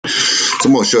So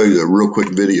I'm going to show you a real quick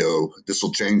video. This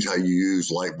will change how you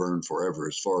use LIghtburn forever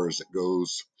as far as it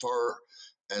goes.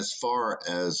 As far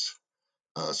as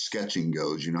sketching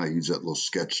goes, you know, I use that little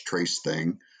sketch trace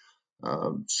thing.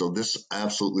 So this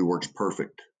absolutely works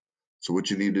perfect. So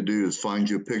what you need to do is find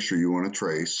you a picture you want to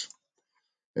trace.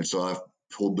 And so I've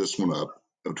pulled this one up.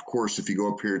 Of course, if you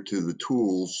go up here to the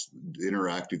tools, the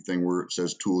interactive thing where it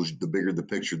says tools, the bigger the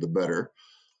picture, the better.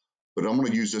 But I'm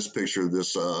going to use this picture of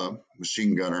this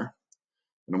machine gunner.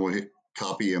 And I'm going to hit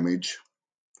copy image,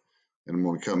 and I'm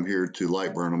going to come here to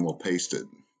LIghtburn, and I'm going to paste it.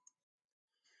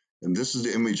 And this is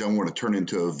the image I want to turn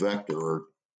into a vector, or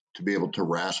to be able to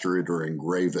raster it or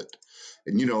engrave it.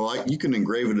 And you know, you can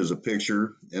engrave it as a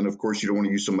picture, and of course you don't want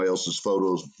to use somebody else's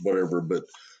photos, whatever, but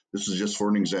this is just for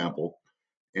an example.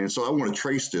 And so I want to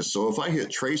trace this. So if I hit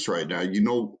trace right now, you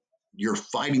know, you're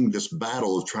fighting this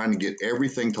battle of trying to get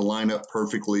everything to line up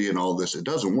perfectly and all this. It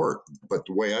doesn't work, but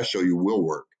the way I show you will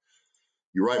work.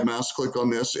 You right mouse click on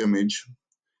this image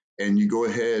and you go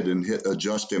ahead and hit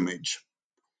adjust image.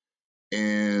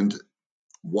 And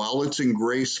while it's in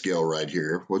grayscale right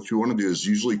here, what you want to do is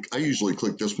I usually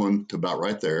click this one to about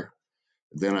right there.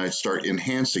 Then I start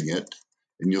enhancing it,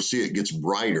 and you'll see it gets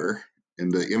brighter and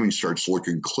the image starts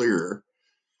looking clearer.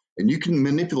 And you can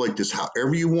manipulate this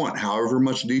however you want, however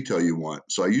much detail you want.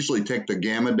 So I usually take the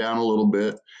gamma down a little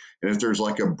bit. And if there's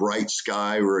like a bright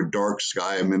sky or a dark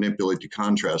sky, I manipulate the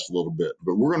contrast a little bit.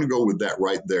 But we're going to go with that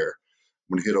right there.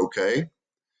 I'm going to hit OK.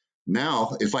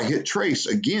 Now, if I hit trace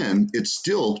again, it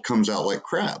still comes out like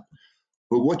crap.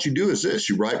 But what you do is this.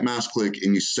 You right mouse click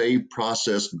and you save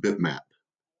processed bitmap.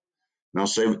 Now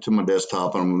save it to my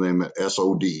desktop, and I'm going to name it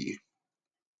SOD.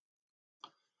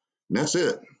 And that's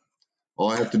it.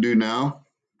 All I have to do now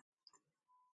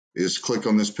is click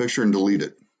on this picture and delete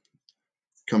it.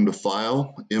 Come to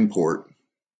File, Import.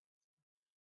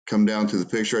 Come down to the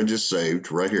picture I just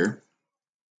saved right here.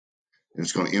 And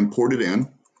it's going to import it in.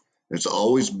 It's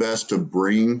always best to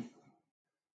bring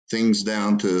things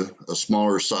down to a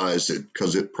smaller size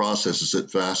because it processes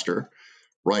it faster.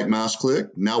 Right mouse click.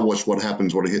 Now watch what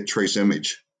happens when I hit trace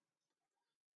image.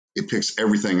 It picks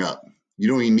everything up. You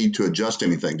don't even need to adjust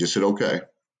anything. Just hit OK.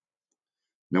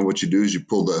 Now what you do is you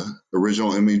pull the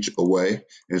original image away, and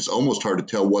it's almost hard to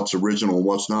tell what's original and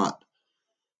what's not.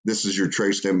 This is your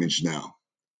traced image now.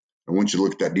 I want you to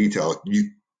look at that detail.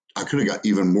 I could have got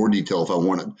even more detail if I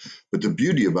wanted, but the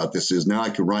beauty about this is now I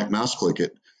can right mouse click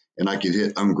it and I can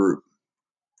hit ungroup.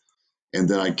 And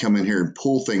then I come in here and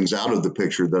pull things out of the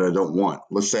picture that I don't want.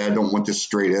 Let's say I don't want this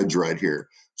straight edge right here.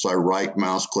 So I right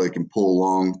mouse click and pull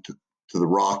along to the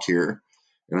rock here,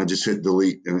 and I just hit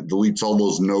delete, and it deletes all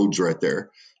those nodes right there.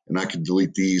 And I can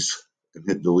delete these and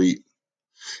hit delete.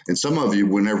 And some of you,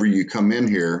 whenever you come in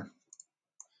here,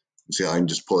 see, I can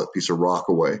just pull that piece of rock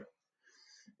away.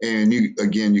 And you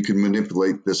can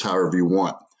manipulate this however you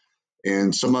want.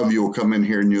 And some of you will come in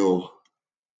here and you'll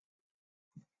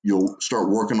start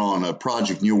working on a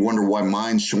project, and you'll wonder why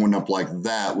mine's showing up like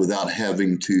that without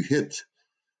having to hit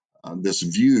this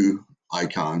view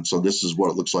icon. So this is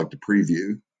what it looks like to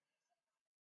preview.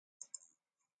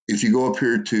 If you go up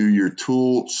here to your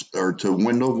tools, or to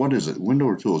window, what is it? Window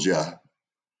or tools? Yeah,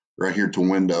 right here to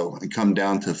window, and come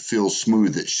down to fill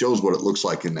smooth. It shows what it looks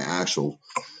like in the actual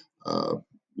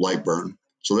LIghtburn.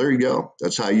 So there you go.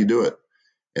 That's how you do it.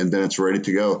 And then it's ready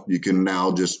to go. You can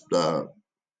now just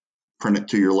print it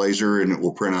to your laser, and it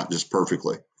will print out just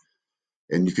perfectly.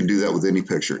 And you can do that with any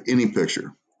picture, any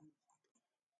picture.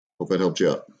 Hope that helped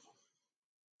you out.